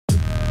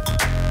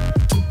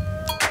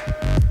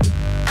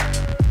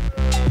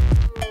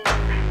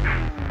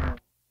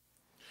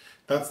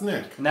That's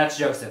Nick. And that's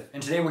Joseph.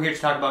 And today we're here to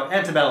talk about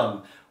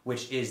Antebellum,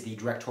 which is the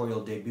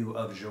directorial debut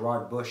of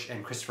Gerard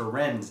and Christopher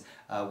Renz,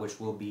 which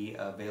will be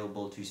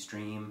available to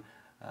stream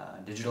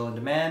digital on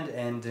demand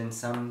and in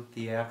some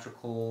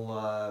theatrical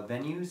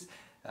venues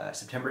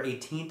September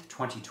 18th,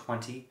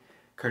 2020,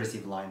 courtesy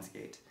of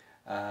Lionsgate.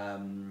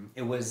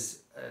 It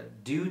was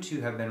due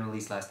to have been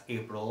released last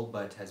April,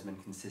 but has been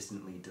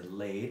consistently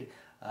delayed.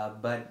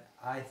 But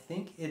I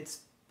think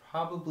it's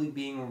probably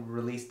being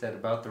released at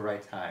about the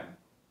right time,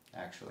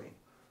 actually.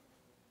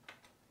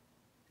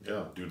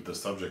 Yeah, due to the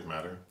subject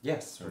matter.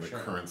 Yes, for and the sure.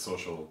 current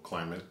social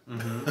climate.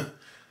 Mm-hmm.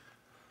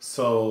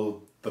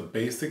 So the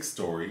basic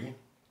story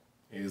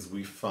is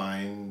we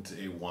find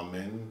a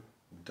woman,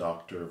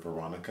 Dr.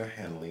 Veronica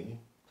Henley,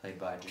 Played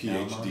by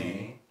Janelle PhD,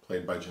 Monáe.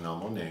 played by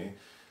Janelle Monáe.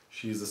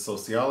 She's a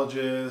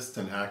sociologist,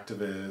 an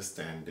activist,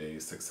 and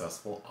a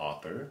successful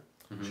author.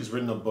 Mm-hmm. She's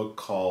written a book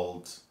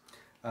called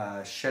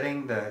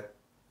Shedding the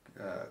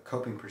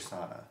Coping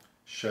Persona.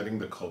 Shedding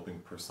the Coping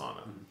Persona.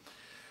 Mm-hmm.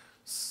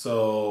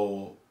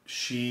 So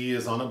she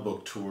is on a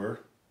book tour,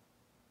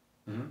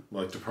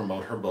 like to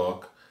promote her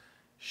book.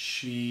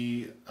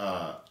 She,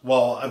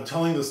 well, I'm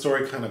telling the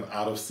story kind of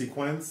out of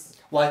sequence.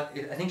 Well,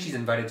 I think she's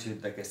invited to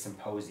like a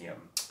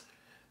symposium.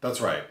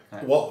 That's right.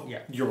 Well, yeah.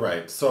 You're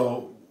right.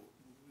 So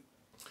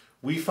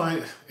we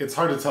find, it's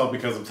hard to tell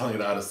because I'm telling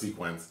it out of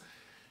sequence.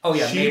 Oh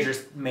yeah, major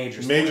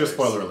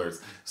spoiler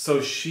alerts. So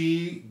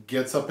she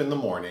gets up in the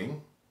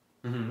morning,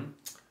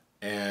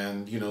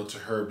 and you know, to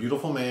her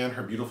beautiful man,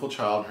 her beautiful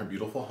child, her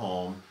beautiful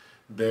home,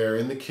 they're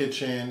in the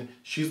kitchen.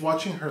 She's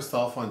watching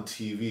herself on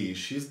TV.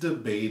 She's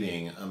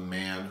debating a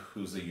man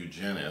who's a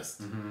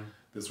eugenist,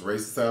 this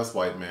racist ass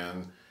white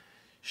man.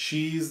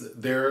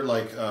 They're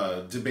like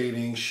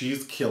debating.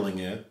 She's killing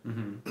it.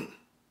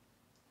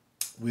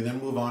 We then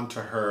move on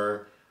to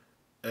her.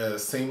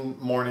 Same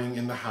morning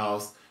in the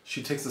house,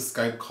 she takes a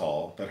Skype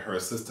call that her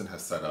assistant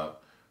has set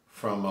up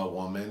from a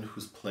woman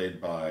who's played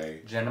by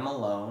Jena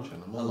Malone,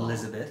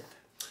 Elizabeth,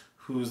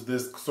 who's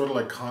this sort of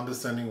like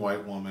condescending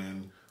white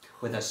woman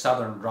with a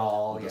southern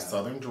drawl. A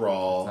southern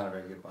drawl. It's not a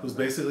very good one. Who's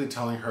basically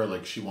telling her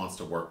like she wants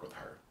to work with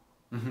her.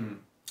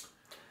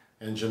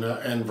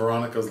 And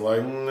Veronica's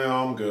like, no,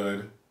 I'm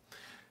good.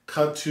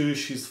 Cut to,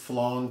 she's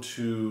flown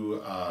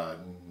to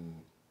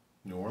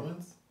New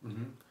Orleans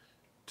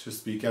to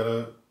speak at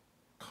a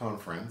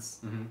conference.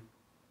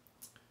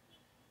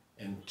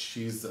 And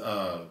she's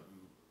also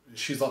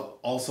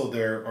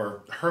there,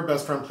 or her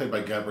best friend played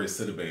by Gabourey,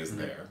 Sidibe, is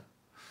there.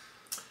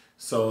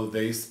 So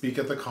they speak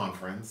at the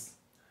conference,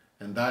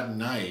 and that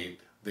night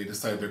they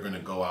decide they're going to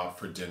go out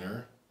for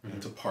dinner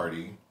and to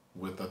party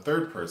with a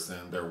third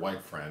person, their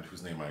white friend,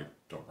 whose name I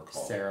don't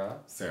recall.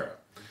 Sarah.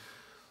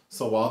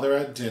 So while they're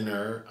at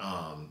dinner,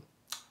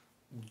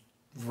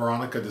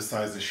 Veronica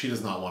decides that she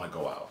does not want to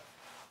go out.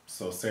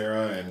 So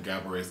Sarah and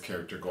Gabourey's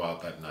character go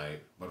out that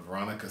night, but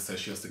Veronica says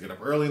she has to get up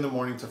early in the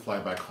morning to fly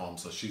back home,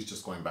 so she's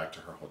just going back to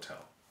her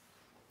hotel.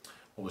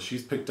 Well,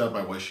 she's picked up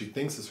by what she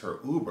thinks is her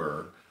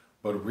Uber,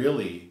 but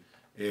really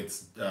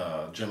it's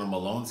Jena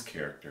Malone's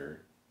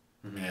character,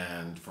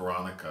 and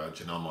Veronica,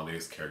 Janelle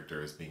Monáe's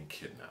character, is being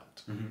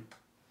kidnapped.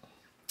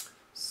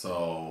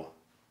 So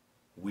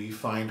we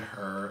find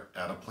her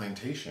at a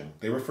plantation.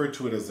 They refer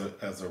to it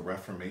as a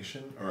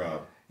reformation or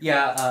a...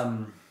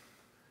 Yeah,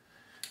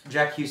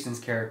 Jack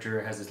Huston's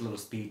character has this little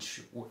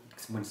speech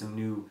when some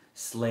new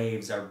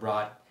slaves are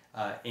brought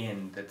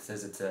in that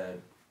says it's a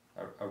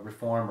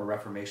reform or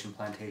reformation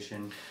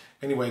plantation.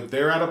 Anyway,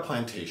 they're at a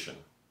plantation.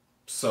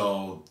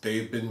 So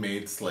they've been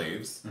made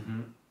slaves.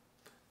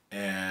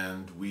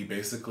 And we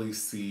basically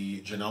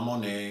see Janelle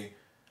Monáe,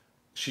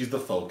 she's the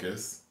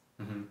focus.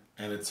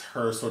 And it's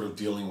her sort of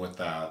dealing with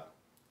that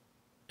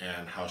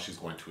and how she's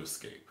going to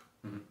escape.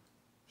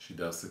 She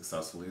does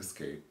successfully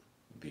escape.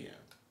 The end.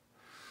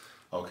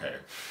 Okay.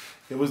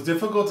 It was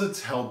difficult to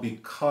tell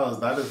because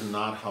that is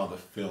not how the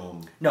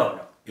film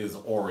is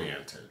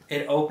oriented.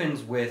 It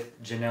opens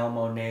with Janelle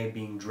Monáe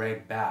being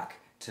dragged back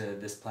to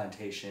this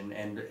plantation,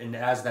 and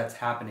as that's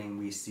happening,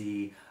 we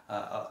see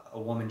a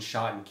woman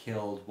shot and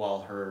killed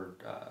while her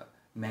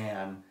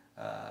man,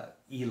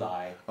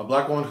 Eli... A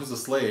black woman who's a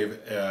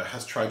slave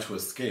has tried to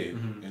escape,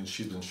 and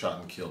she's been shot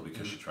and killed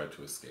because she tried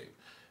to escape.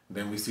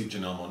 Then we see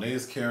Janelle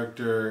Monáe's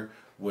character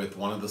with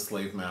one of the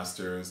slave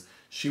masters.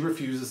 She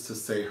refuses to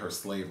say her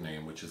slave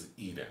name, which is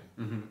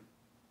Eden.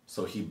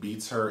 So he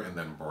beats her and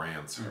then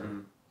brands her.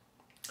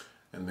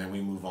 And then we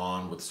move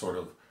on with sort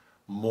of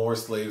more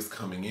slaves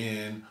coming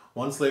in.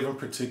 One slave in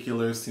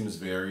particular seems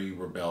very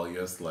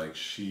rebellious. Like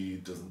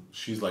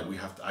she's like,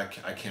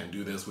 I can't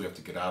do this. We have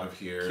to get out of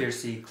here.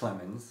 Kiersey,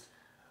 Clemons.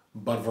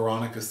 But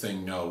Veronica's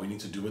saying, no, we need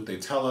to do what they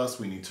tell us.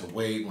 We need to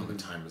wait when the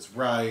time is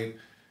right.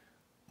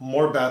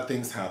 More bad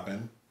things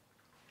happen.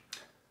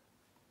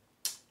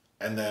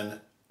 And then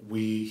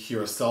we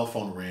hear a cell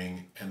phone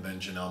ring, and then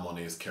Janelle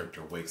Monáe's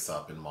character wakes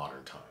up in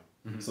modern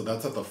time. So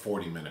that's at the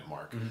 40-minute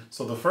mark.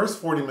 So the first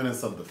 40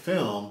 minutes of the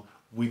film,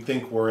 we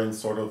think we're in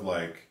sort of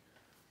like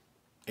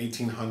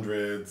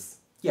 1800s,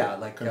 Yeah,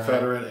 like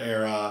Confederate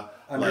era.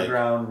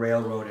 Underground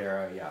railroad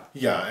era, yeah.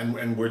 Yeah,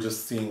 and we're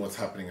just seeing what's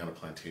happening on a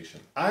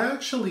plantation. I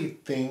actually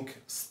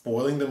think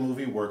spoiling the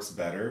movie works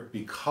better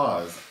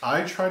because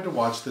I tried to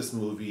watch this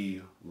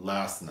movie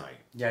last night.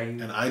 Yeah,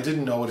 and I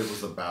didn't know what it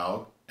was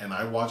about, and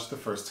I watched the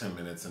first 10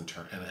 minutes and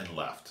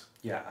left.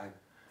 Yeah, I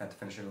had to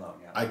finish it alone,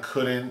 yeah. I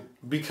couldn't,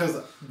 because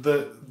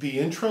the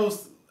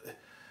intros,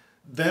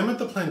 them at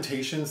the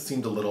plantation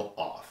seemed a little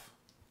off.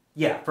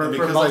 Yeah, for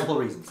multiple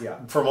reasons, yeah.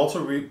 For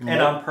multiple reasons. And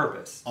on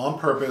purpose. On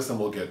purpose, and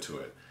we'll get to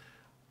it.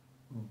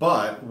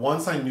 But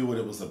once I knew what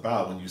it was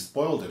about, when you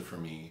spoiled it for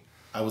me,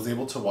 I was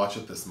able to watch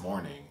it this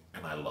morning,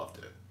 and I loved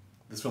it.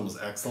 This film was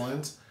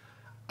excellent.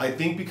 I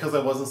think because I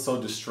wasn't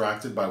so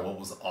distracted by what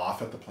was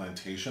off at the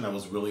plantation, I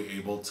was really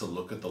able to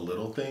look at the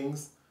little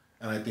things,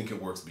 and I think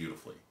it works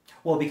beautifully.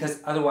 Well, because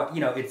otherwise,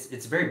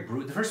 it's very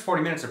brutal. The first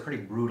 40 minutes are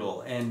pretty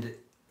brutal, and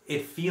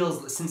it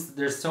feels, since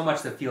there's so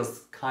much that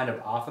feels kind of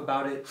off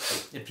about it,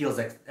 it feels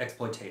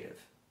exploitative.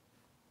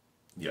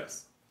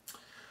 Yes.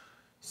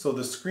 So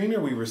the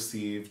screener we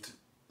received,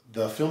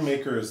 the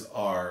filmmakers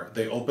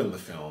they opened the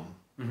film,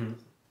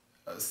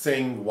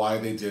 saying why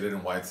they did it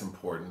and why it's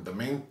important. The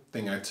main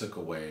thing I took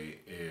away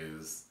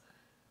is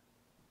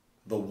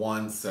the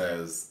one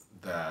says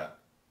that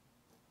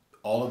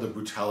all of the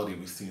brutality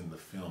we see in the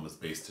film is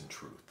based in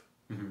truth.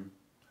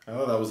 I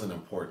thought that was an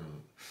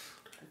important,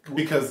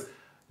 because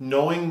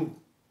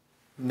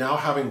now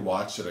having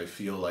watched it, I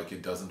feel like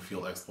it doesn't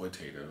feel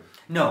exploitative.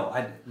 No.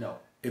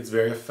 It's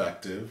very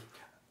effective.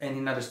 And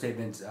another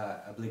statement,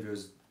 I believe it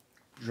was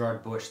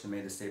Gerard Bush that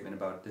made the statement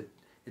about that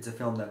it's a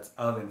film that's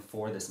of and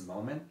for this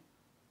moment.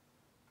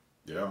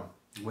 Yeah.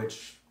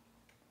 Which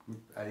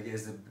I think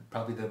is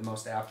probably the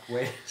most apt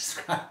way to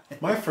describe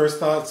it. My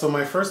first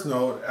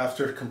note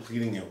after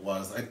completing it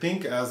was, I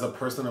think as a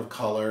person of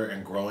color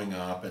and growing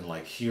up and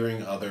like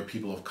hearing other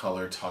people of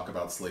color talk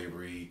about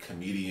slavery,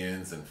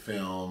 comedians and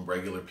film,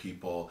 regular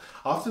people,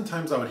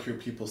 oftentimes I would hear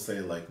people say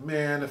like,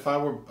 man, if I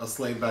were a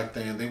slave back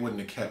then, they wouldn't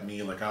have kept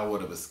me, like I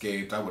would have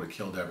escaped, I would have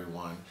killed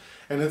everyone.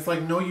 And it's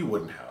like, no, you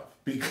wouldn't have,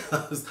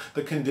 because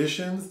the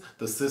conditions,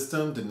 the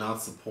system did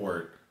not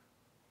support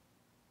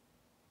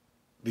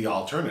the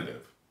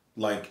alternative.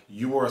 Like,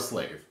 you were a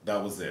slave.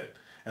 That was it.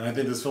 And I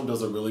think this film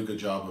does a really good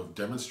job of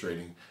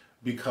demonstrating,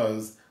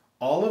 because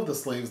all of the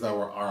slaves that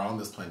are on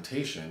this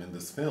plantation in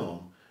this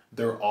film,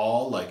 they're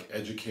all like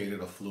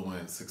educated,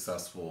 affluent,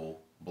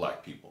 successful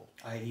black people.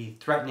 I.e.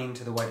 threatening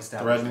to the white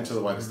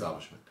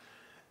establishment.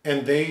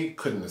 And they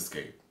couldn't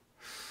escape.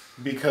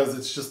 Because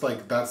it's just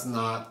like, that's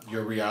not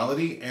your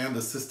reality, and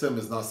the system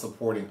is not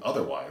supporting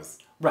otherwise.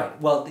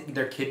 Right. Well,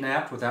 they're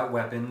kidnapped without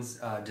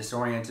weapons,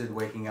 disoriented,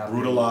 waking up.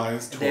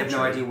 Brutalized, They have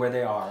no idea where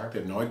they are. They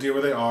have no idea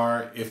where they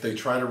are. If they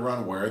try to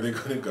run, where are they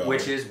going to go?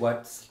 Which is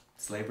what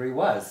slavery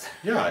was.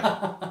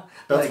 Yeah.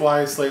 That's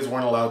why slaves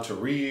weren't allowed to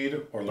read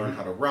or learn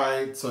how to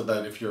write, so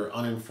that if you're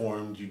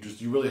uninformed,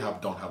 you really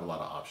don't have a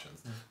lot of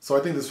options. So I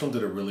think this film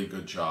did a really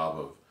good job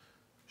of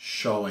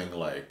showing,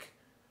 like,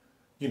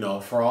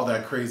 for all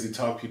that crazy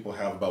talk people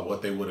have about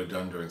what they would have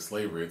done during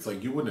slavery, it's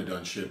like you wouldn't have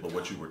done shit but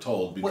what you were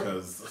told,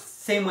 because...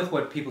 Same with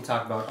what people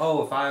talk about,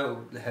 if I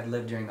had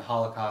lived during the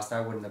Holocaust,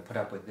 I wouldn't have put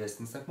up with this.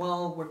 And it's like,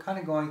 well, we're kind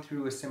of going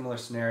through a similar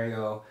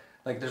scenario.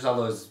 Like, there's all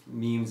those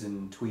memes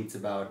and tweets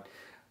about,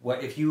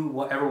 what if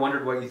you ever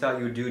wondered what you thought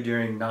you would do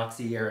during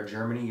Nazi-era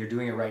Germany, you're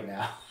doing it right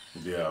now.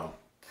 Yeah.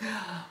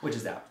 Which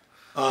is that.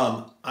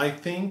 I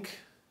think,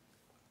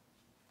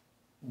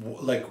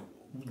 like,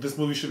 this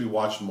movie should be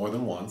watched more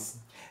than once.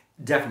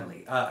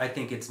 Definitely. I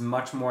think it's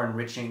much more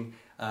enriching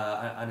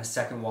on a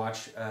second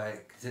watch.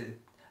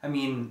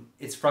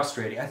 It's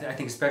frustrating. I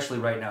think especially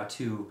right now,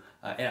 too.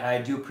 And I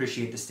do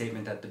appreciate the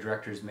statement that the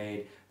directors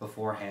made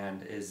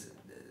beforehand is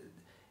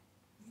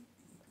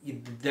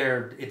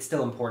it's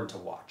still important to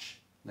watch.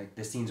 Like,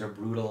 the scenes are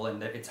brutal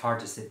and it's hard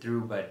to sit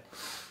through, but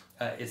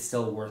it's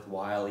still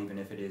worthwhile, even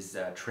if it is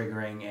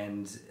triggering.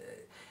 And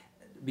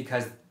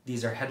because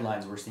these are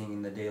headlines we're seeing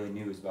in the daily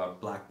news about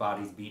black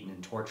bodies beaten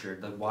and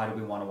tortured. Like, why do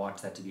we want to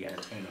watch that to be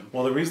entertaining?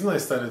 Well, the reason I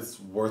said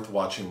it's worth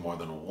watching more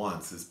than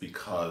once is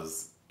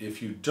because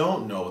if you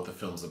don't know what the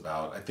film's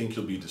about, I think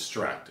you'll be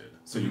distracted.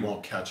 So you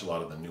won't catch a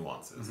lot of the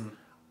nuances.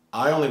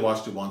 I only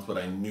watched it once, but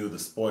I knew the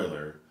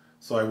spoiler.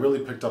 So I really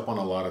picked up on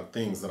a lot of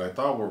things that I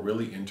thought were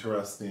really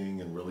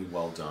interesting and really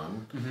well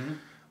done.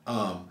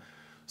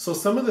 So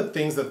some of the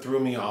things that threw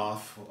me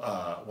off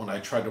when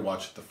I tried to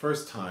watch it the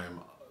first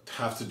time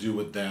have to do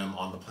with them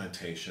on the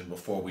plantation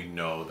before we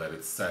know that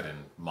it's set in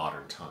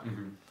modern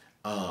time.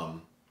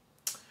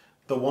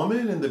 The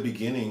woman in the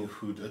beginning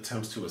who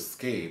attempts to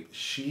escape,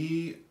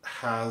 she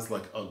has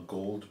like a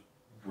gold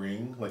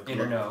ring, like in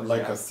her nose,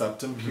 a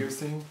septum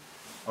piercing,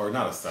 or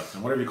not a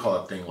septum, whatever you call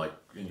that thing, like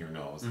in your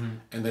nose.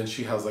 And then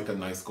she has like a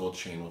nice gold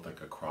chain with like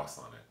a cross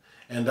on it.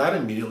 And that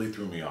immediately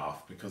threw me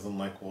off, because I'm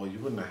like, well, you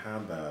wouldn't have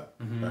had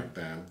that back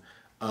then.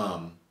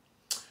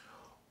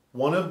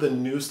 One of the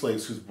new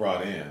slaves who's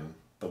brought in,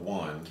 the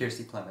one,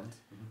 Kiersey Clemons.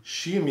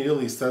 she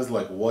immediately says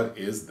like, what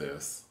is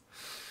this?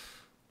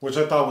 Which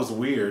I thought was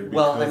weird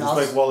because it's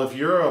like, well, if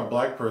you're a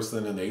black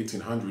person in the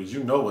 1800s,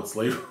 you know what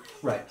slavery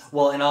is. Right.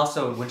 Well, and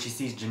also when she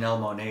sees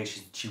Janelle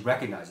Monáe, she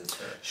recognizes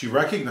her. She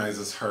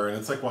recognizes her, and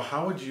it's like, well,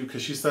 how would you?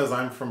 Because she says,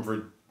 I'm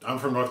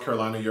from North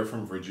Carolina, you're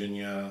from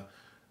Virginia.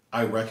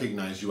 I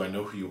recognize you, I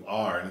know who you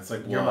are. And it's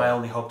like, well, you're my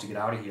only hope to get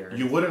out of here.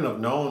 You wouldn't have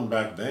known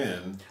back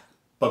then,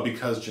 but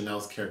because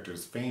Janelle's character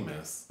is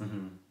famous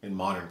in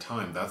modern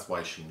time, that's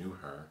why she knew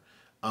her.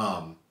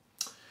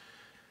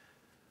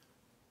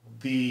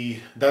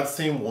 That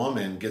same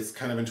woman gets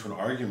kind of into an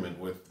argument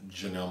with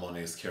Janelle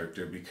Monáe's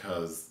character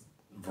because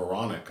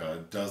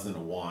Veronica doesn't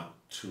want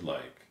to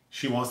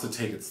she wants to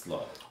take it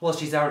slow. Well,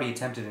 she's already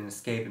attempted an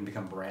escape and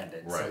become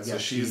branded. Right, so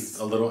she's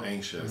a little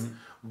anxious.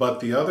 But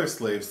the other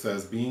slave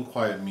says being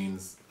quiet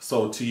means,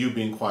 so to you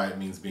being quiet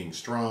means being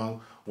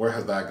strong. Where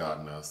has that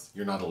gotten us?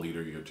 You're not a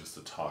leader, you're just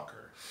a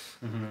talker.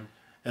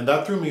 And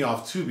that threw me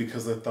off too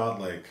because I thought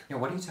yeah,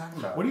 what are you talking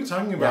about? What are you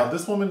talking about? Yeah.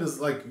 This woman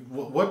is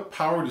what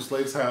power do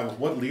slaves have?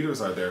 What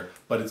leaders are there?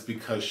 But it's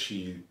because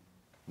she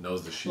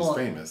knows that she's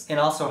famous. And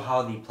also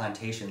how the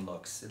plantation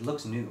looks. It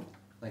looks new.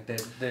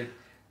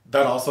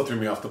 That also threw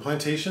me off. The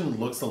plantation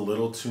looks a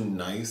little too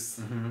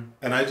nice.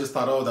 And I just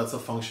thought, oh, that's a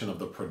function of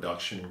the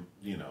production,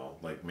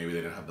 maybe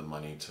they didn't have the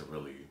money to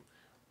really,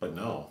 but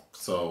no.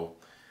 So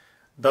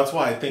that's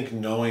why I think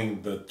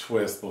knowing the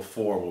twist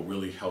before will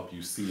really help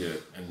you see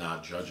it and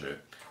not judge it.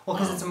 Well,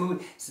 because it's a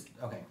movie.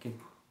 Okay.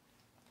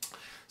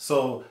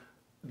 So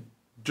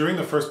during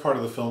the first part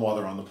of the film, while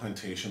they're on the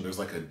plantation, there's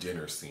a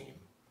dinner scene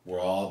where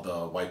all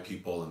the white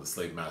people and the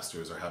slave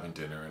masters are having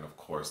dinner, and of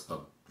course the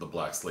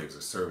black slaves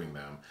are serving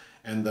them.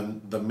 And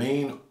the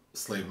main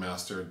slave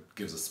master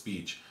gives a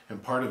speech,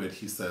 and part of it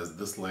he says,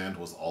 "This land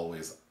was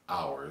always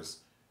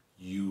ours.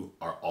 You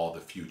are all the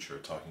future,"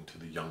 talking to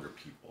the younger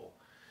people.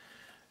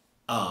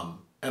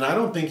 And I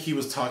don't think he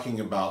was talking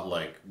about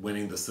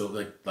winning the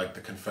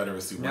the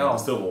Confederacy winning the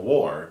Civil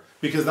War,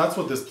 because that's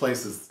what this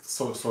place is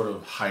sort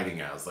of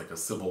hiding as, a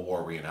Civil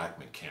War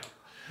reenactment camp.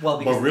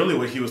 Well, but really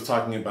what he was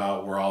talking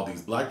about were all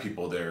these black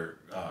people they're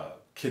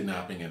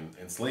kidnapping and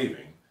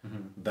enslaving.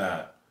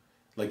 That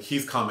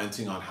he's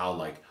commenting on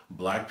how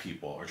black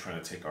people are trying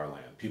to take our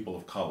land, people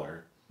of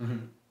color,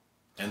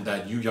 and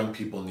that you young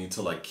people need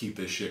to keep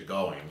this shit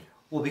going.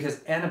 Well,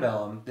 because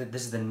Antebellum,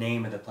 this is the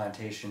name of the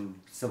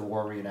plantation Civil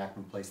War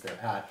reenactment place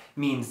they're at,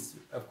 means,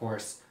 of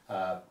course,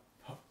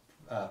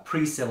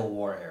 pre-Civil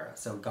War era.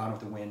 So Gone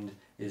with the Wind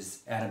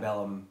is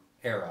Antebellum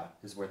era,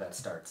 is where that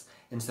starts.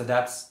 And so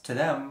that's, to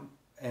them,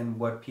 and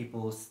what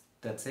people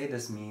that say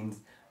this means,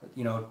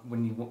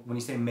 when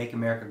you say make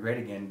America great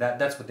again,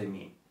 that's what they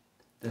mean.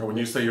 Or when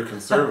you say you're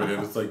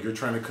conservative, it's you're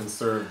trying to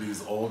conserve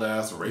these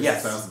old-ass,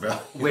 racist-ass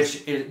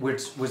values.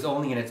 Which was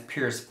only in its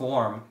purest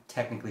form,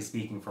 technically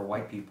speaking, for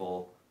white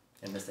people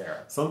in this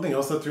era. Something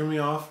else that threw me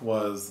off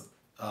was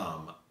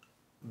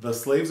the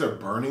slaves are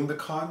burning the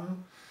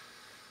cotton.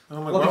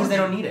 Because they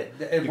don't need it.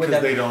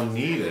 Because they don't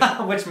need it.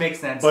 Which makes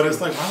sense. But it's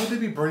why would they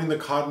be burning the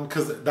cotton?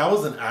 Because that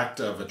was an act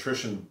of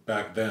attrition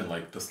back then.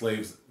 The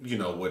slaves,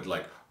 would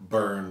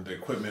burn the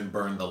equipment,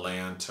 burn the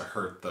land to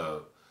hurt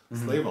the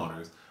slave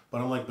owners. But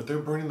I'm but they're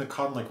burning the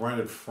cotton right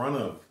in front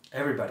of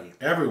everybody.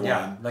 Everyone.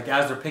 Yeah,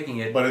 as they're picking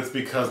it. But it's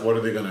because what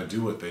are they going to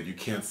do with it? You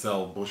can't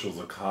sell bushels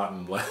of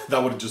cotton.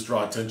 That would just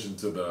draw attention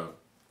to the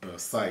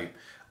site.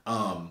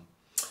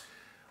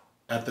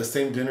 At the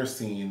same dinner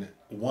scene,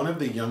 one of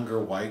the younger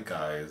white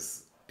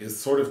guys is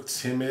sort of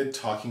timid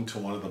talking to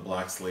one of the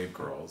black slave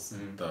girls,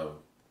 the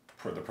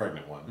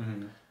pregnant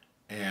one.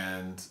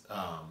 And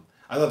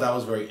I thought that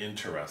was very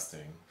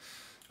interesting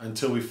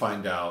until we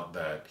find out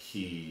that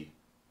he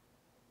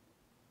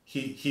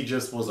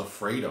just was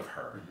afraid of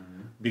her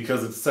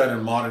because it's set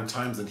in modern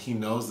times and he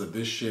knows that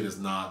this shit is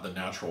not the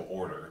natural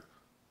order.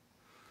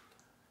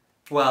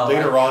 Well,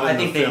 later on I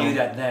think they knew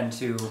that then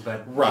too,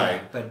 but...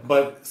 Right, yeah,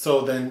 but so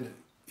then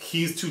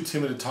he's too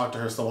timid to talk to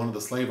her, so one of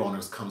the slave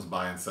owners comes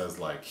by and says,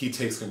 he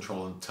takes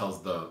control and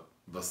tells the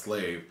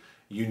slave,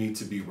 you need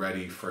to be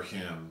ready for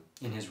him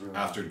in his room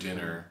after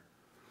dinner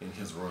in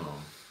his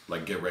room,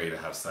 get ready to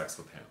have sex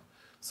with him.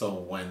 So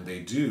when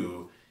they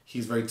do...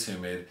 He's very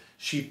timid.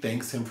 She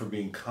thanks him for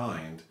being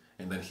kind,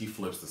 and then he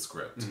flips the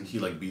script. He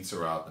beats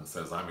her up and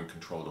says, "I'm in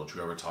control. Don't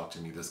you ever talk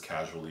to me this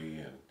casually."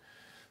 And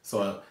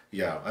so,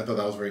 I thought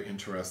that was very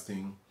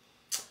interesting.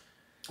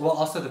 Well,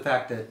 also the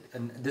fact that,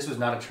 and this was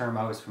not a term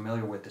I was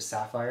familiar with, the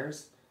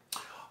sapphires.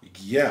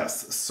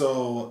 Yes.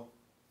 So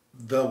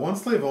the one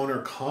slave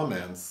owner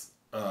comments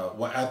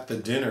at the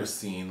dinner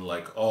scene,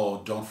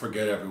 "Oh, don't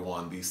forget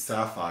everyone. These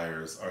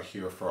sapphires are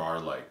here for our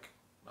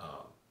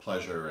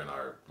pleasure and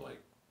our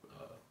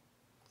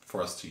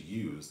for us to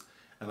use."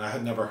 And I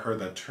had never heard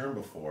that term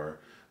before.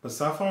 But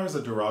sapphire is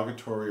a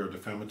derogatory or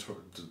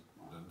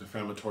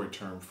defamatory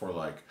term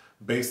for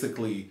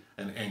basically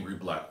an angry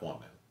black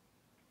woman.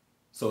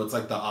 So it's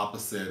the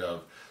opposite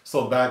of,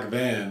 so back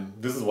then,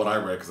 this is what I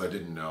read because I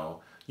didn't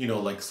know,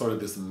 sort of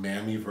this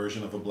mammy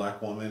version of a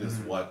black woman is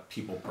what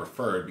people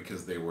preferred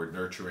because they were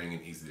nurturing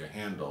and easy to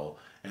handle.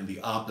 And the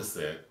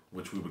opposite,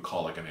 which we would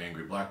call an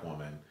angry black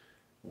woman,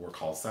 were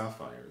called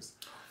sapphires.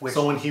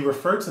 So when he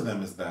referred to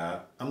them as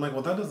that, I'm like,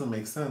 well, that doesn't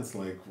make sense.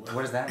 Like,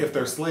 what does that if mean?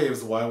 they're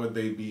slaves, why would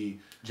they be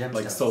Gemstones.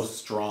 like so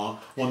strong?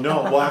 Well,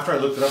 no. Well, after I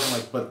looked it up, I'm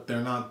like, but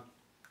they're not.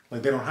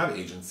 Like, they don't have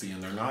agency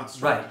and they're not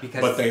strong. Right,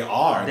 because but they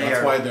are.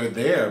 That's why they're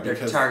there. They're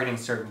because targeting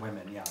certain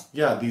women. Yeah.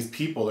 Yeah, these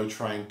people are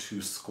trying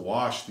to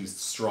squash these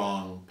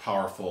strong,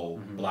 powerful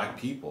black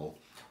people.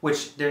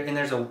 Which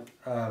there's a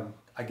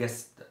I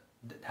guess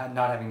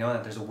not having known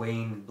that there's a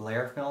Wayne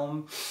Blair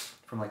film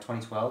from like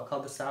 2012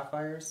 called The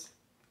Sapphires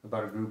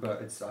about a group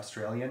of, it's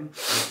Australian.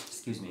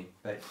 Excuse me,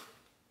 but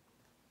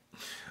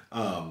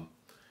I'm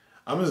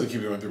just gonna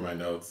keep going through my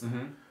notes.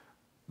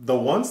 The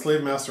one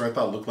slave master I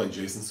thought looked like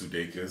Jason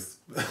Sudeikis,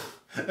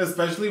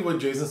 especially when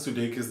Jason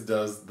Sudeikis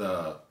does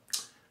the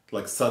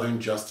like Southern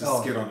Justice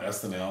skit on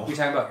SNL. You're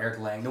talking about Eric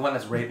Lange, the one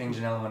that's raping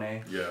Janelle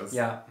Monáe. Yes.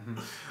 Yeah.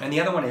 And the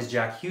other one is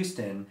Jack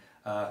Huston,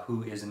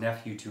 who is a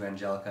nephew to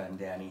Angelica and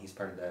Danny. He's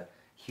part of the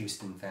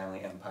Huston family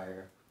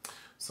empire.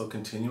 So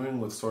continuing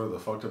with sort of the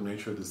fucked up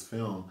nature of this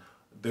film,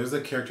 there's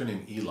a character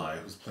named Eli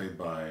who's played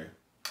by...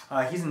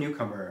 he's a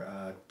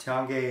newcomer,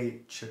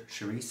 Tongayi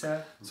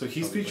Chirisa. So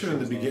he's featured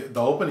in the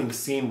opening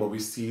scene where we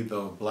see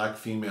the black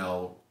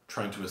female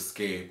trying to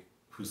escape,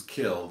 who's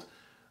killed.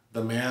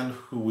 The man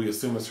who we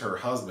assume is her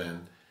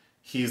husband,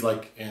 he's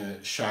like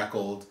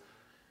shackled.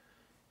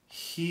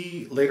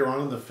 He, later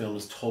on in the film,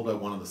 is told by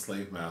one of the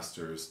slave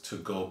masters to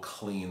go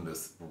clean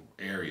this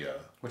area.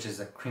 Which is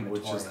a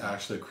crematorium. Which is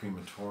actually a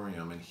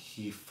crematorium. And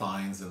he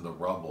finds in the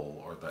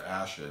rubble, or the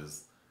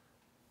ashes,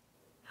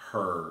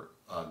 her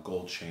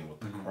gold chain with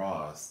the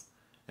cross.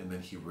 And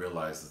then he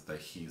realizes that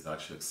he's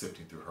actually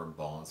sifting through her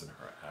bones and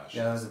her ashes.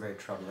 Yeah, that was a very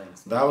troubling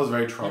scene. That was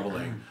very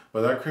troubling.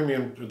 But that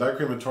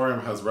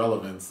crematorium has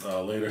relevance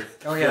later.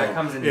 Oh yeah, that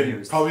comes into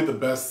use. Probably the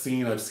best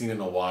scene I've seen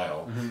in a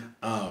while.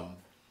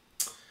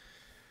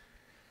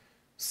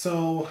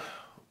 So,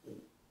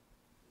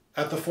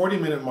 at the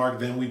 40-minute mark,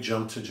 then we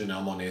jump to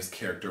Janelle Monáe's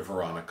character,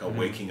 Veronica,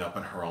 waking up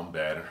in her own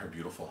bed in her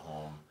beautiful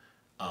home.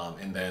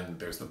 And then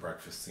there's the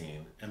breakfast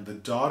scene. And the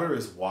daughter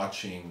is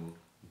watching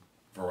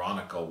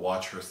Veronica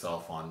watch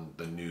herself on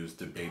the news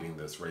debating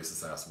this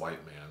racist-ass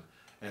white man.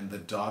 And the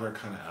daughter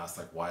kind of asks,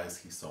 like, why is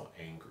he so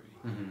angry?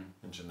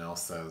 And Janelle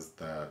says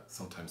that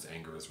sometimes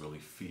anger is really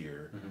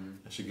fear.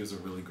 And she gives a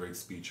really great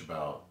speech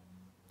about,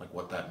 like,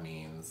 what that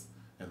means.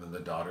 And then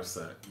the daughter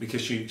said,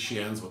 because she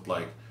ends with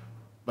like,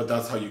 but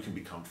that's how you can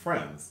become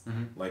friends.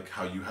 Like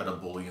how you had a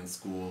bully in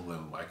school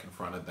and I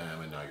confronted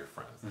them and now you're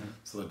friends.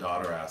 So the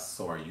daughter asks,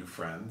 so are you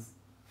friends?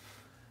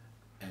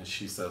 And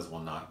she says,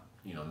 well, not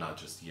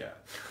just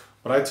yet.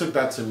 But I took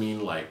that to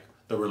mean like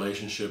the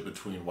relationship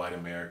between white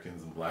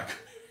Americans and black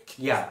Americans.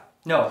 Yeah.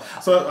 No.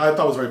 So I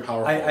thought it was very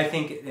powerful. I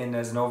think, and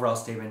as an overall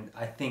statement,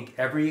 I think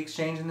every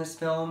exchange in this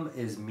film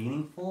is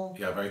meaningful.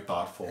 Yeah, very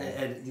thoughtful.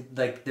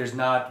 Like, there's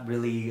not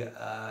really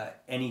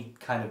any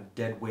kind of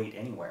dead weight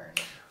anywhere.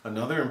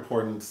 Another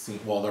important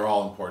scene, well, they're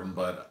all important,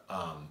 but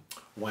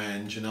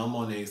when Janelle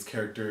Monáe's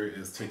character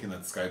is taking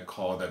that Skype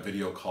call, that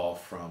video call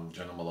from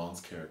Jenna Malone's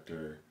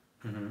character,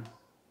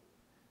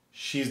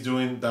 she's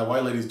doing, that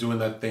white lady's doing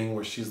that thing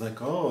where she's like,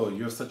 oh,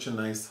 you have such a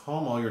nice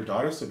home. Oh, your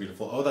daughter's so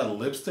beautiful. Oh, that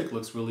lipstick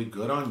looks really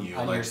good on you.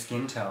 On your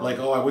skin tone. Like,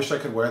 oh, I wish I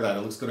could wear that.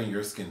 It looks good on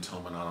your skin tone,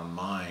 but not on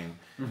mine.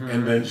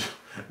 And then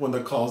when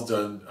the call's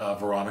done,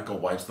 Veronica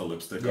wipes the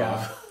lipstick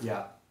off.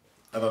 Yeah.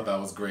 I thought that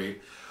was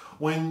great.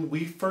 When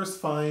we first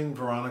find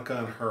Veronica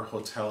in her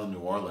hotel in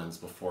New Orleans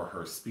before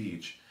her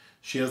speech,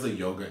 she has a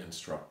yoga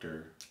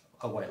instructor.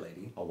 A white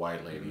lady. A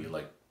white lady,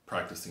 like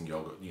practicing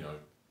yoga,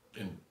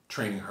 and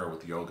training her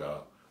with yoga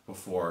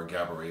before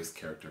Gabourey's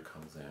character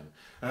comes in. And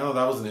I know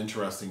that was an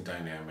interesting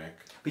dynamic.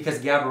 Because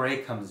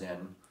Gabourey comes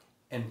in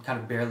and kind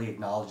of barely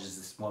acknowledges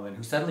this woman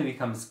who suddenly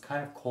becomes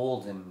kind of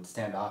cold and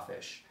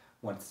standoffish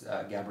once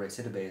Gabourey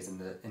Sidibe is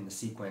in the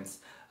sequence.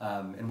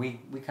 And we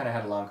kind of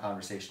had a long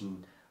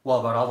conversation,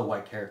 about all the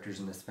white characters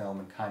in this film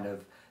and kind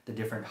of the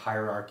different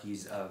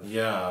hierarchies of...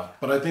 Yeah,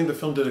 but I think the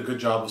film did a good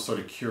job of sort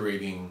of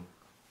curating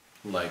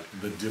like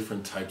the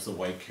different types of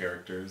white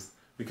characters,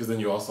 because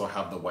then you also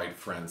have the white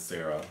friend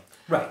Sarah.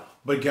 Right.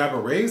 But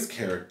Gabourey's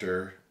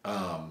character,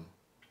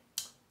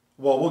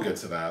 we'll get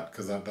to that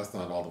because that's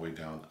not all the way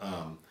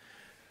down.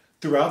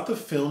 Throughout the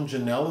film,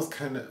 Janelle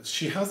is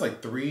she has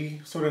like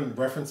 3 sort of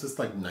references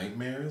to like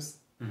nightmares.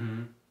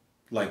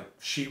 Like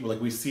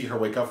we see her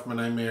wake up from a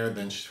nightmare,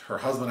 then her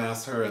husband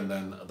asks her, and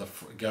then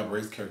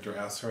Gabourey's character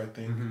asks her, I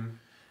think.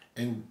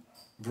 And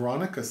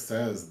Veronica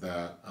says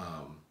that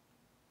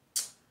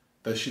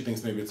that she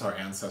thinks maybe it's our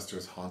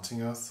ancestors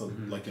haunting us, so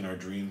like in our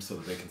dreams, so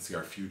that they can see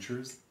our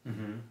futures.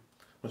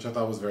 Which I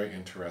thought was very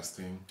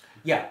interesting.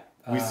 Yeah.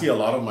 We see a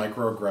lot of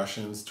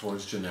microaggressions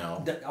towards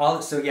Janelle.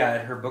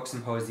 At her book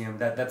symposium,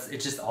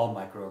 it's just all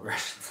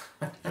microaggressions.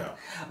 Yeah.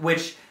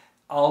 Which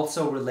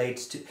also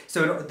relates to...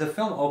 So the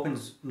film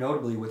opens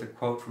notably with a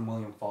quote from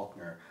William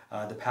Faulkner.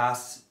 The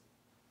past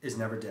is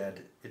never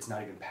dead. It's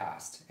not even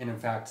past. And in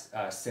fact,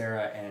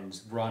 Sarah and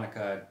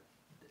Veronica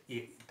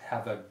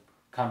have a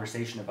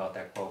conversation about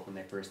that quote when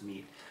they first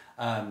meet.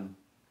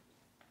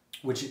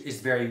 Which is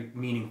very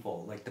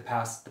meaningful. Like the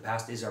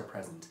past is our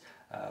present,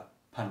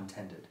 pun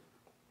intended.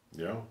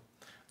 Yeah.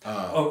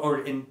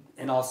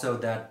 And also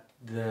that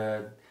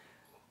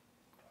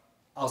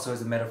also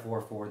as a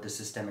metaphor for the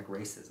systemic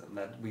racism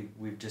that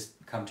we've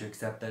just come to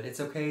accept that it's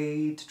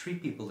okay to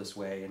treat people this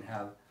way and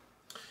have.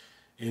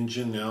 In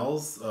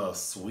Janelle's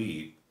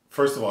suite,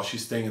 first of all,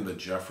 she's staying in the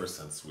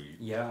Jefferson suite.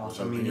 Yeah,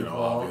 also which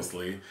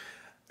obviously.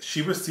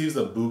 She receives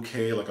a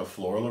bouquet, like a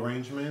floral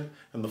arrangement,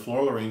 and the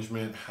floral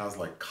arrangement has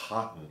like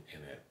cotton in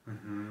it.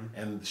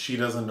 And she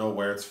doesn't know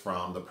where it's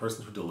from. The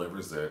person who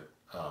delivers it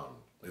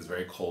is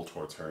very cold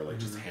towards her, like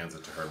just hands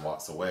it to her and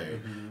walks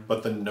away.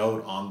 But the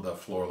note on the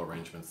floral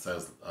arrangement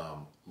says,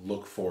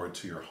 look forward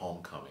to your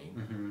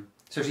homecoming.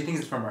 So she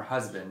thinks it's from her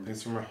husband,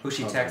 who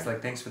she texts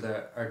like, thanks for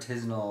the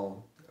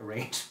artisanal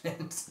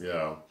arrangement.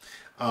 Yeah.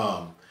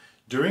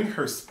 During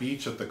her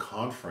speech at the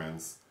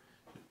conference,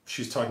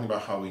 she's talking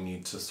about how we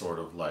need to sort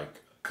of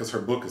like, because her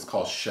book is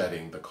called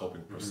Shedding, the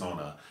Coping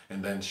Persona,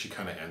 and then she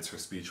kind of ends her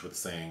speech with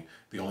saying,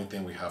 the only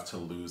thing we have to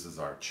lose is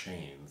our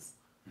chains.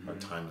 Our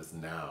time is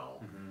now.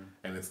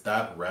 And it's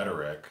that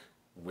rhetoric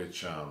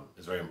which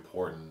is very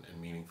important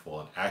and meaningful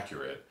and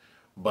accurate,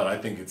 but I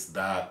think it's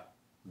that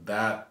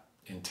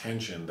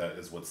intention that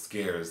is what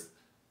scares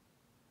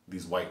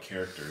these white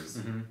characters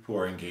who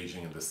are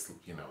engaging in this,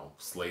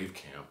 slave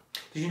camp.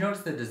 Did you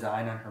notice the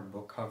design on her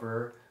book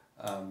cover?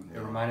 It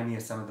reminded me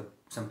of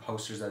some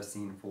posters I've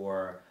seen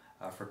for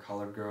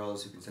colored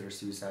girls who consider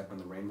suicide when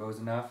the rainbow is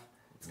enough.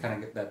 It's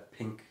kind of that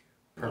pink,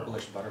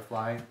 purplish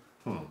butterfly,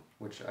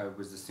 which I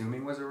was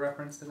assuming was a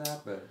reference to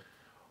that. But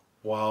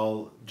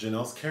while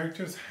Janelle's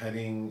character is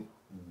heading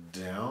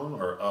down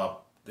or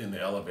up in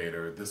the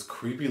elevator, this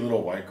creepy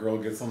little white girl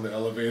gets on the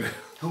elevator.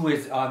 Who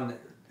is on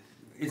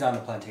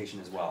the plantation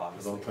as well,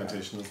 obviously. Is on the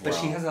plantation as well. But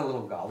she has that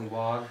little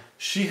gollywog.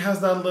 She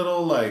has that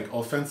little, like,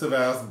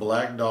 offensive-ass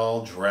black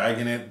doll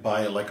dragging it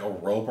by, like, a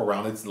rope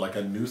around its, like,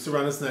 a noose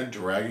around its neck,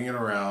 dragging it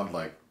around,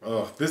 like,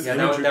 ugh. This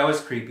imagery, that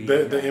was creepy.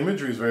 The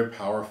imagery is very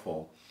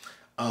powerful.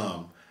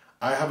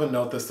 I have a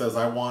note that says,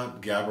 I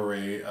want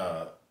Gabourey,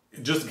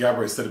 just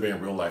Gabourey Sidibe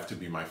in real life to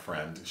be my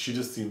friend. She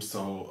just seems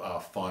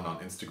so fun on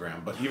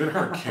Instagram. But even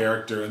her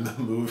character in the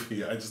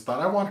movie, I just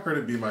thought, I want her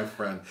to be my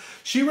friend.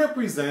 She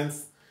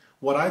represents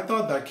what I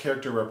thought that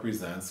character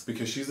represents,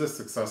 because she's a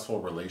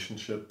successful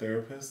relationship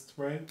therapist,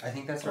 right? I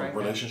think that's right.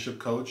 Relationship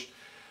coach.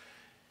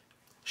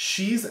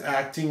 She's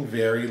acting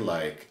very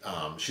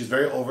she's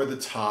very over the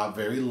top,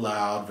 very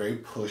loud, very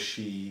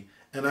pushy.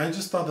 And I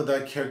just thought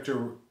that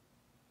character,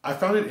 I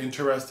found it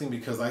interesting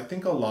because I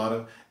think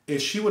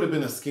if she would have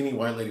been a skinny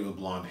white lady with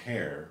blonde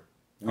hair,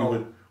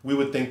 we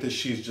would think that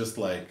she's just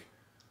like,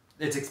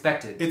 it's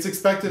expected. It's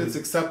expected. It's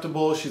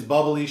acceptable. She's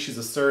bubbly. She's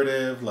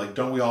assertive. Like,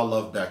 don't we all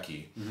love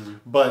Becky?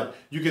 But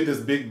you get this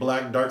big,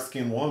 black,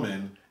 dark-skinned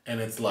woman, and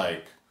it's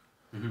like...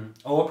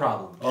 Oh, a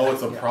problem.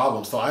 It's a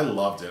problem. So I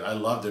loved it. I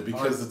loved it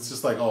because it's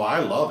just like, I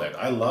love it.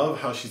 I love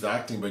how she's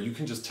acting, but you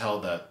can just tell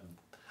that...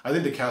 I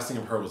think the casting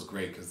of her was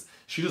great because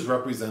she just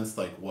represents,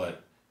 like,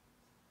 what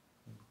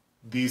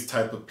these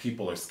type of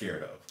people are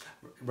scared of.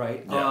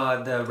 Right.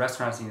 Yeah. The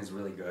restaurant scene is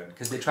really good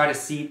because they try to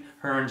seat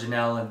her and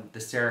Janelle and the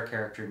Sarah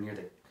character near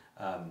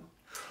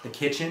the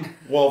kitchen.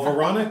 Well,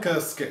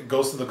 Veronica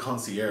goes to the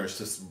concierge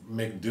to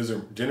make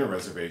dinner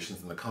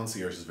reservations, and the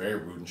concierge is very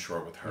rude and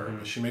short with her.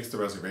 But she makes the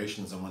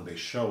reservations, and when they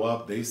show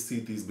up, they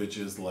seat these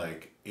bitches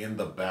like in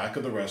the back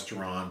of the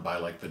restaurant by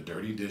like the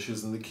dirty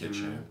dishes in the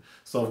kitchen.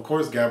 So of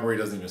course Gabourey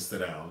doesn't even sit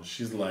down.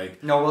 She's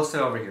like, "No, we'll sit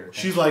over here."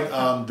 She's like,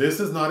 "This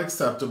is not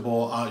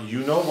acceptable. You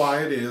know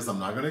why it is. I'm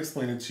not going to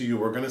explain it to you.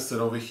 We're going to sit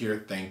over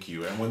here. Thank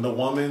you." And when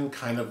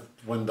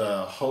when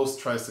the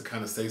host tries to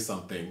kind of say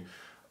something,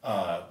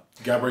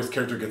 Gabourey's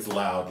character gets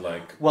loud,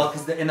 like... Well,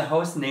 because in the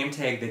host name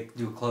tag, they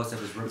do a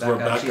close-up as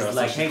Rebecca. She's so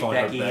like, she's hey, calling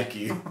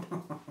Becky. her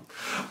Becky.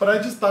 But I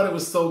just thought it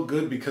was so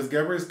good because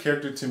Gabourey's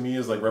character to me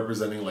is like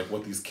representing like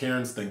what these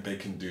Karens think they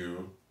can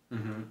do.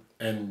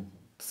 And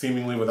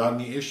seemingly without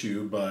any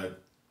issue,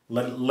 but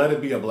let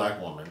it be a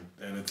black woman,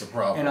 and it's a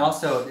problem. And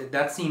also,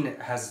 that scene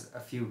has a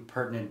few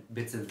pertinent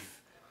bits of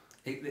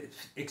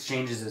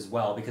exchanges as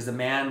well, because the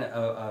man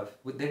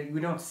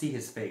we don't see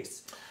his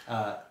face.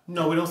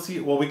 No, we don't see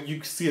it. Well,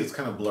 you see it's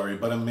kind of blurry,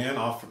 but a man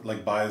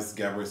buys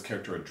Gabourey's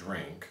character a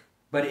drink.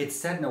 But it's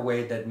set in a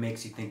way that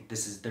makes you think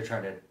this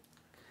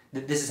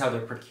is how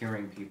they're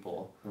procuring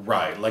people.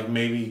 Right, like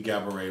maybe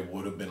Gabourey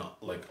would have been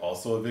like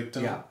also a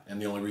victim, yeah.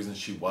 And the only reason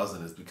she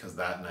wasn't is because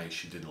that night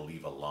she didn't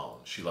leave alone.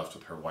 She left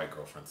with her white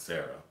girlfriend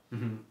Sarah.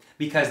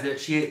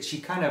 Because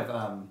she kind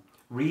of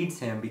reads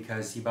him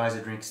because he buys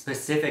a drink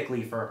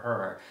specifically for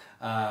her,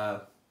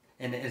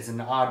 and it's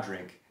an odd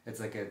drink. It's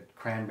like a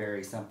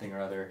cranberry something or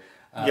other.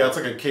 Yeah, it's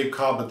like a Cape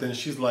Cod, but then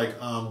she's like,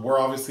 we're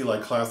obviously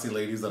like classy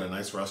ladies at a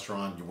nice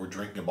restaurant. We're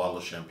drinking a bottle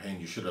of champagne.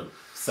 You should have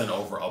sent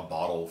over a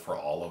bottle for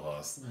all of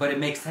us. But it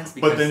makes sense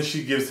because... But then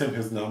she gives him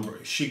his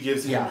number. She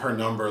gives him her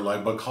number,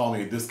 like, but call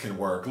me, this can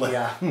work. Like,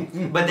 yeah,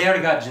 but they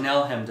already got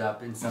Janelle hemmed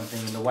up in something,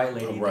 and the white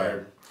lady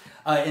there.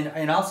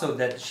 And also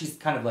that she's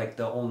kind of like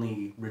the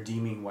only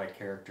redeeming white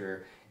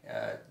character.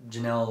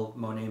 Janelle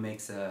Monáe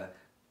makes a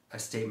a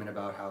statement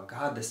about how,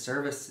 God, the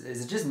service,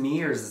 is it just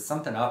me or is it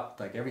something up?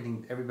 Like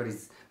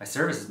my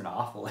service has been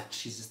awful. And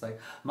she's just like,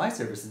 my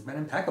service has been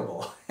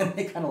impeccable. And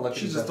they kind of look at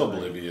She's just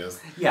oblivious.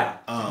 Yeah.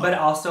 But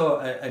also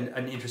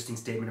an interesting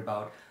statement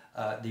about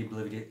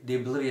the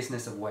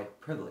obliviousness of white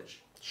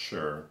privilege.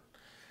 Sure.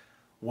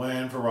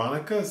 When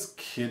Veronica's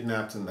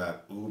kidnapped in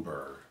that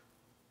Uber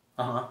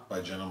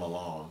by Jena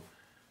Malone,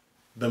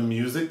 the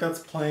music that's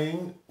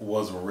playing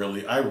was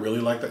I really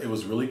liked that. It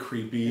was really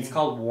creepy. It's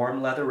called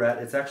Warm Leatherette.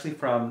 It's actually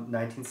from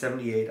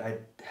 1978. I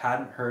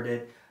hadn't heard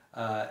it.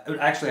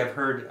 Actually, I've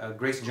heard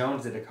Grace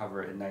Jones did a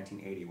cover in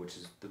 1980, which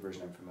is the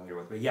version I'm familiar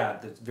with. But yeah,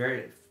 it's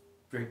very,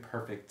 very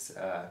perfect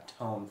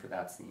tone for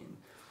that scene.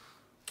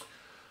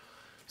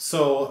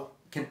 So,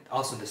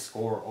 also the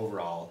score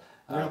overall.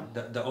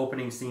 The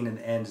opening scene and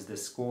the end is the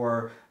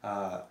score.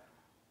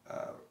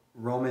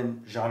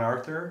 Roman Jean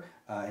Arthur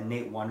and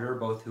Nate Wonder,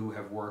 both who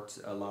have worked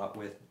a lot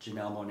with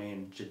Janelle Monáe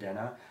and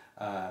Jena.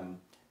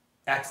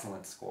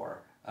 Excellent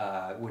score,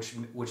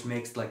 which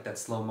makes like that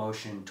slow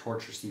motion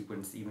torture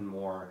sequence even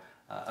more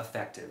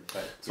effective.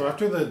 So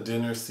after the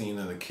dinner scene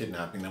and the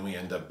kidnapping, then we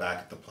end up back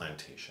at the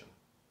plantation.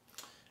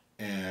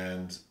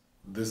 And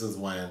this is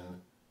when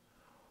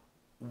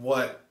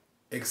what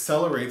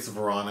accelerates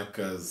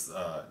Veronica's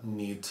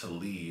need to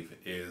leave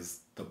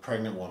is the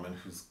pregnant woman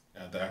who's,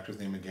 the actor's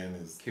name again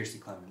is... Kiersey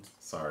Clemons.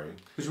 Sorry.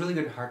 Who's really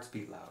good at Hearts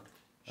Beat Loud.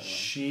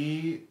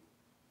 She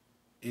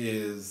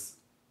is...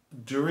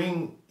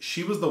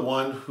 She was the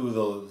one who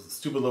the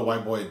stupid little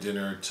white boy at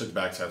dinner took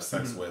back to have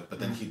sex with, but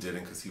then he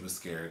didn't because he was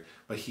scared.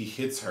 But he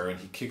hits her and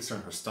he kicks her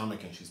in her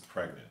stomach and she's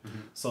pregnant.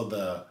 So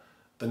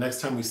the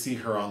next time we see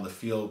her on the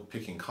field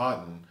picking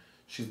cotton,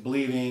 she's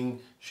bleeding,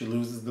 she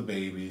loses the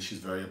baby, she's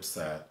very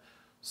upset.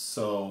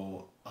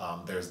 So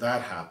there's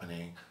that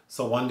happening.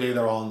 So one day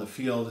they're all in the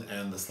field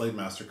and the slave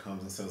master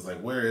comes and says,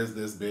 like, where is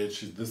this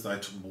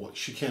bitch?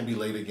 She can't be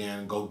late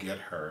again, go get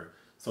her.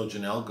 So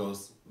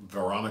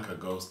Veronica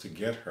goes to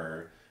get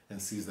her and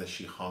sees that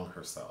she hung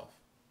herself.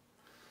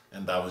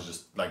 And that was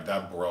just, like,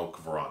 that broke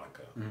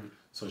Veronica.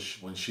 So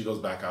when she goes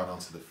back out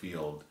onto the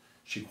field,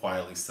 she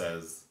quietly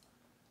says...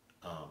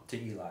 to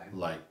Eli.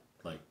 Like,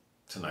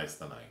 tonight's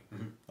the night.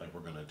 Like,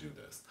 we're going to do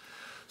this.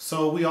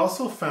 So we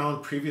also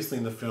found previously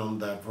in the film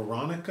that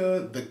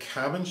Veronica, the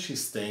cabin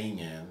she's staying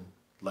in,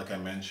 like I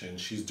mentioned,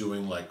 she's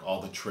doing, like,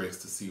 all the tricks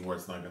to see where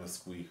it's not going to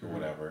squeak or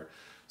whatever.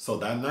 So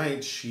that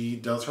night, she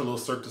does her little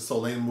Cirque du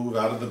Soleil move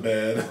out of the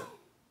bed.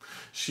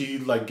 She,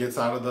 like, gets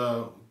out of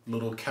the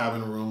little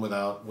cabin room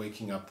without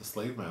waking up the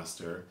slave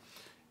master.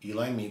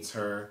 Eli meets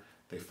her.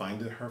 They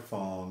find her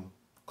phone,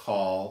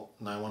 call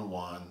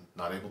 911,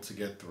 not able to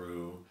get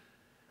through.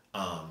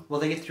 Well,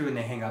 they get through and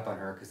they hang up on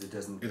her because it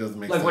doesn't make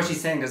sense. Like, what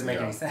she's saying doesn't make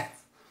any sense.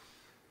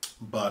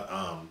 But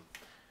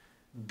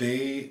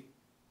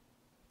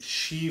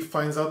she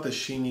finds out that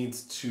she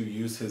needs to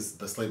use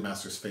the slave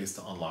master's face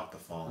to unlock the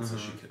phone so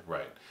she could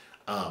write.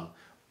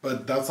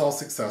 But that's all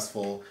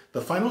successful.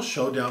 The final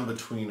showdown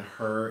between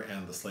her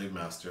and the slave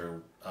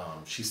master,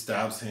 she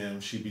stabs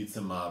him, she beats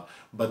him up,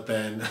 but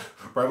then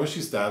right when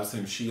she stabs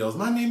him, she yells,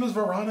 "My name is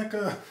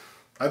Veronica."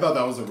 I thought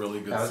that was a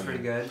really good scene. That was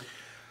pretty good.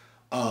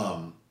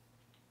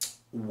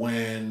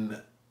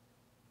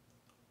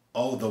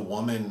 The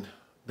woman,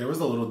 there was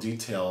a little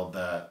detail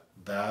that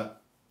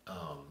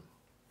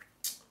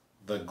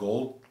the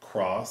gold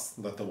cross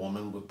that the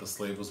woman with the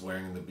slave was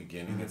wearing in the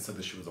beginning, it said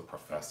that she was a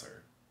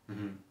professor.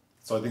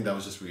 So I think that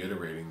was just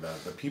reiterating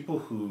that the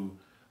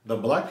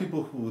black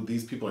people who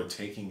these people are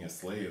taking as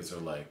slaves are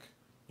like,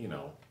 you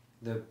know.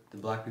 The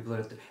black people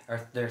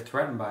they're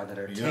threatened by that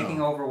are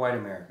taking over white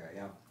America,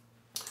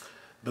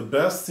 The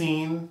best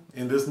scene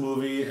in this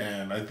movie,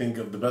 and I think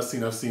of the best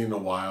scene I've seen in a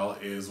while,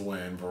 is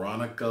when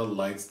Veronica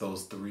lights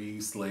those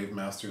 3 slave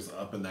masters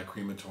up in that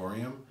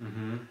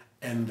crematorium.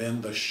 And then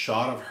the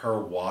shot of her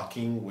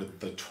walking with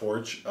the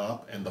torch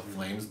up and the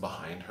flames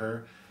behind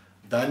her,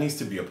 that needs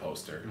to be a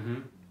poster.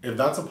 If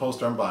that's a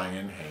poster, I'm buying it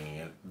and hanging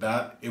it.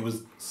 It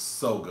was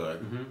so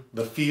good.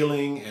 The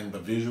feeling and the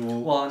visual,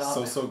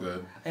 so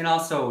good. And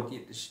also,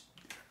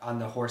 on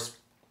the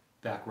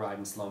horseback ride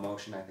in slow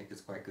motion, I think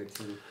is quite good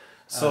too.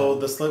 So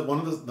the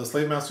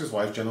slave master's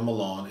wife, Jena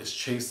Malone, is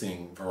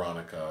chasing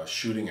Veronica,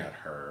 shooting at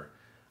her.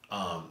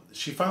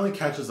 She finally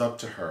catches up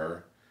to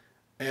her,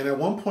 and at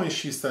one point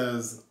she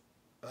says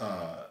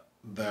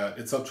that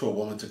it's up to a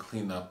woman to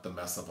clean up the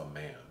mess of a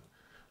man,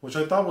 which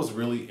I thought was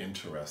really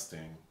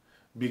interesting,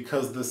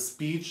 because the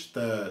speech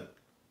that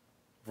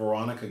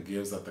Veronica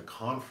gives at the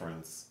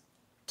conference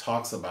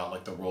talks about,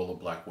 like, the role of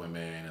black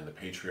women and the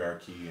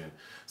patriarchy, and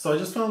so I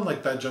just found,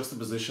 like, that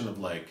juxtaposition of,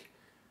 like,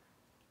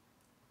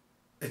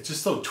 it's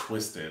just so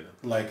twisted,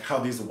 like how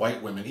these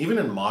white women, even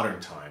in modern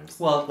times,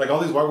 like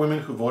all these white women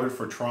who voted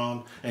for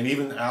Trump, and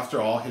even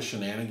after all his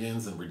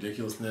shenanigans and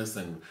ridiculousness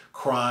and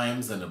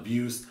crimes and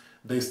abuse,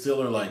 they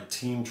still are like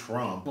Team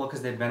Trump. Well,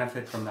 because they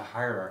benefit from the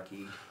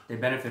hierarchy. They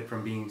benefit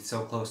from being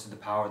so close to the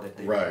power that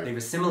they've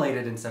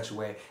assimilated in such a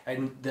way.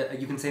 And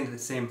you can say the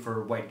same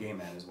for white gay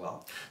men as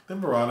well. Then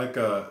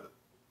Veronica,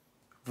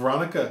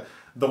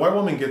 The white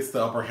woman gets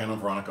the upper hand on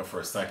Veronica for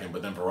a second,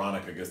 but then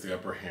Veronica gets the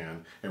upper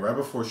hand. And right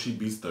before she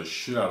beats the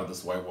shit out of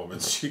this white woman,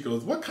 she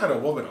goes, "What kind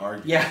of woman are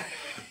you?" Yeah.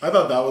 I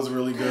thought that was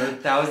really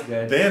good. That was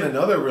good. Then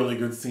another really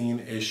good scene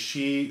is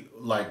she,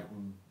 like,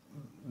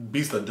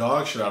 beats the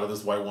dog shit out of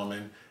this white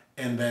woman.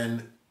 And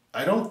then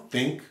I don't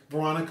think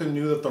Veronica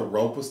knew that the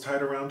rope was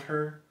tied around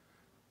her.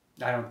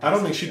 I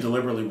don't think she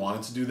deliberately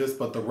wanted to do this,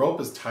 but the rope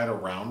is tied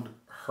around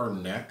her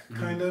neck,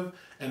 kind of,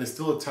 and it's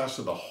still attached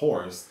to the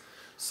horse.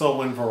 So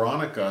when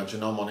Veronica,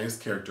 Janelle Monáe's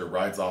character,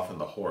 rides off in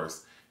the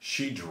horse,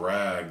 she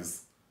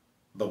drags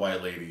the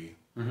white lady,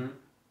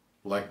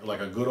 like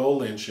a good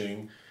old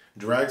lynching,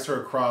 drags her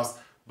across.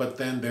 But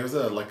then there's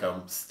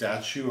a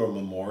statue or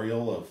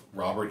memorial of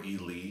Robert E.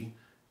 Lee,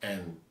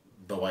 and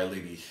the white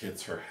lady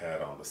hits her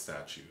head on the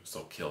statue,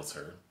 so kills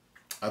her.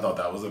 I thought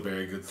that was a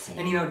very good scene.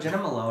 And you know, Jena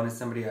Malone is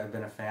somebody I've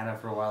been a fan of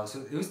for a while,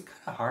 so it was kind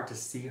of hard to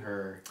see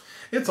her.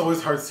 It's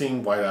always hard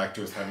seeing white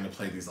actors having to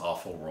play these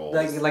awful roles.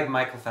 Like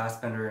Michael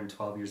Fassbender in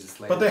 12 Years a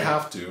Slave. But they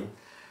have to.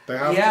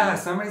 Yeah,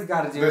 somebody's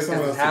got to do it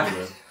because it's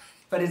happening.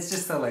 But it's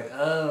just so like,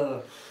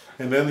 oh.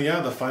 And then,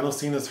 the final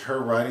scene is her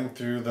riding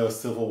through the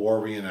Civil War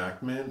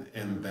reenactment,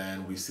 and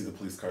then we see the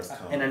police cars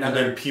come. And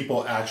then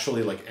people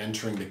actually, like,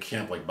 entering the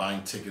camp, like,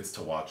 buying tickets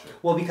to watch it.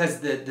 Well, because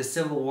the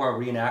Civil War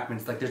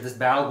reenactments, like, there's this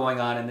battle going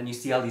on, and then you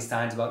see all these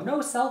signs about,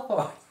 no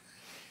cell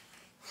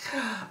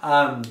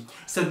phones.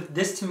 So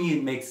this, to me,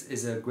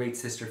 is a great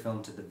sister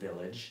film to The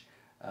Village,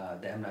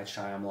 the M. Night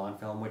Shyamalan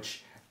film,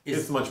 which...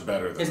 It's much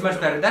better. It's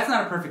much better. That's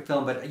not a perfect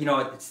film, but, you know,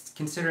 it's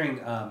considering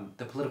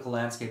the political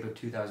landscape of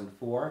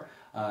 2004...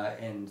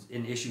 and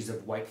in issues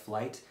of white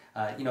flight,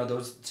 you know,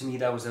 those, to me,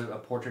 that was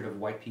a portrait of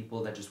white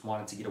people that just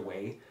wanted to get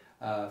away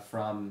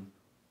from,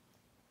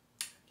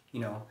 you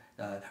know,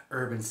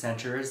 urban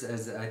centers,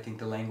 as I think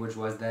the language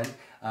was then.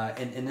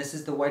 And this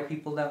is the white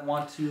people that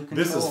want to control.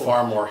 This is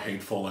far more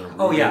hateful and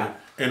rooted,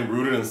 and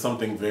rooted in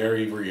something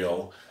very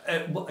real.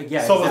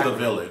 So was The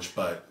Village,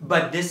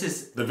 but this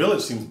is... The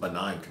Village seems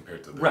benign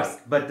compared to this. Right,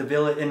 but The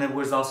Village, and it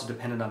was also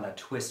dependent on that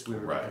twist we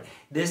were... Right.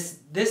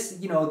 This,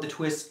 you know, the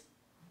twist...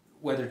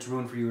 whether it's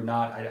ruined for you or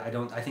not,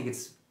 I think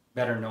it's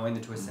better knowing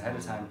the twists ahead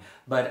of time,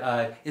 but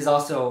is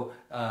also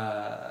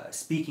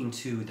speaking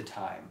to the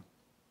time.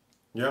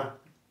 Yeah.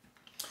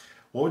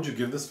 What would you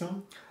give this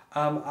film?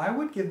 I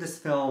would give this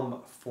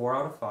film 4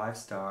 out of 5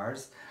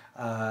 stars.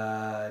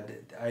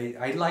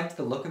 I liked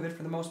the look of it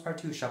for the most part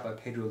too. Shot by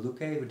Pedro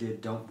Luque, who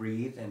did Don't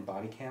Breathe and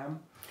Body Cam.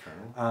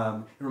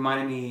 Okay. It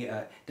reminded me,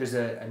 there's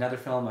another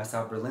film I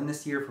saw in Berlin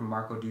this year from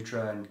Marco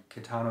Dutra and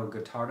Caetano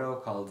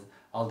Gottardo called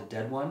All the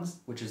Dead Ones,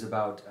 which is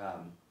about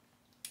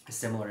a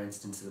similar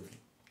instance of,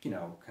 you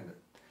know, kind of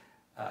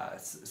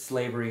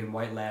slavery and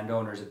white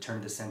landowners had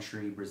turned the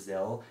century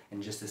Brazil,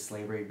 and just as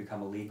slavery had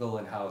become illegal,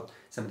 and how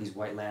some of these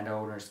white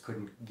landowners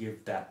couldn't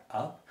give that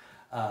up.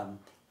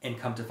 And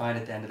come to find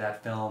at the end of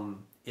that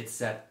film, it's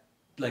set,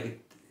 like,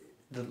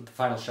 the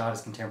final shot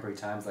is contemporary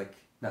times, like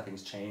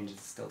nothing's changed,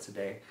 it's still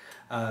today.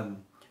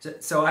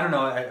 So I don't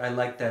know, I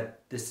like that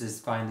this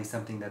is finally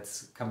something that's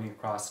coming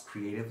across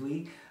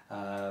creatively.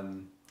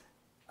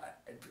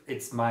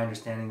 It's my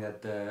understanding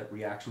that the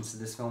reactions to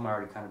this film are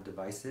already kind of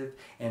divisive,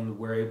 and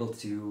we're able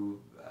to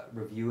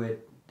review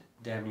it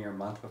damn near a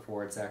month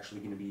before it's actually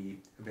going to be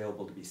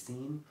available to be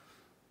seen.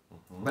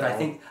 Mm-hmm. But I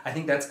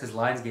think that's because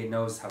Lionsgate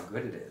knows how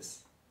good it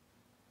is.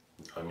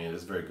 I mean,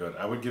 it's very good.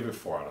 I would give it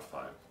 4 out of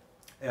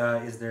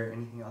 5. Is there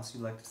anything else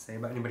you'd like to say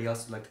about anybody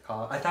else you'd like to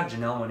call out? I thought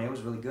Janelle Monáe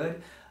was really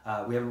good.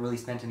 We haven't really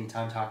spent any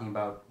time talking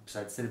about,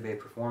 besides Sidibe,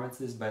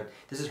 performances, but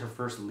this is her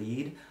first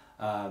lead.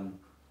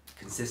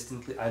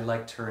 Consistently, I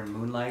liked her in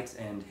Moonlight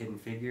and Hidden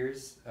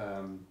Figures.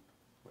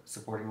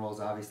 Supporting roles,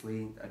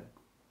 obviously.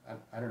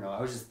 I don't know. I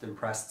was just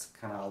impressed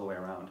kind of all the way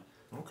around.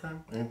 Okay.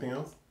 Anything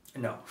else?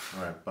 No.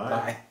 All right. Bye.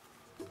 Bye.